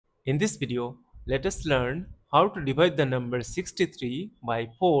In this video, let us learn how to divide the number 63 by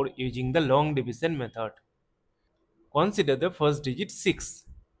 4 using the long division method. Consider the first digit 6.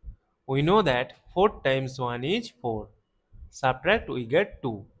 We know that 4 times 1 is 4. Subtract, we get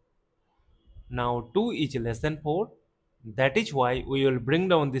 2. Now 2 is less than 4. That is why we will bring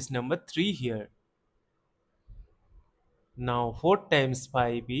down this number 3 here. Now 4 times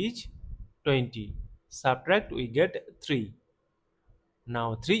 5 is 20. Subtract, we get 3.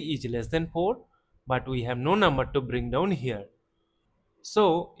 Now 3 is less than 4, but we have no number to bring down here.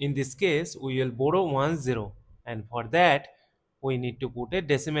 So in this case we will borrow 1 0, and for that we need to put a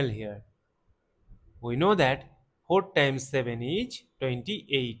decimal here. We know that 4 times 7 is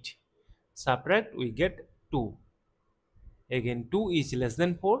 28. Subtract, we get 2. Again 2 is less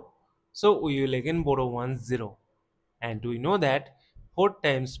than 4, so we will again borrow 1 0. And we know that 4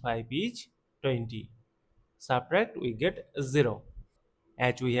 times 5 is 20. Subtract, we get 0.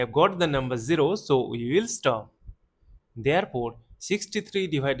 As we have got the number 0, so we will stop. Therefore, 63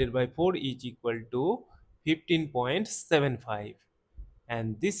 divided by 4 is equal to 15.75,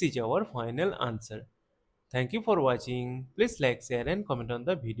 and this is our final answer. Thank you for watching. Please like, share and comment on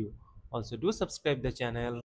the video. Also do subscribe the channel.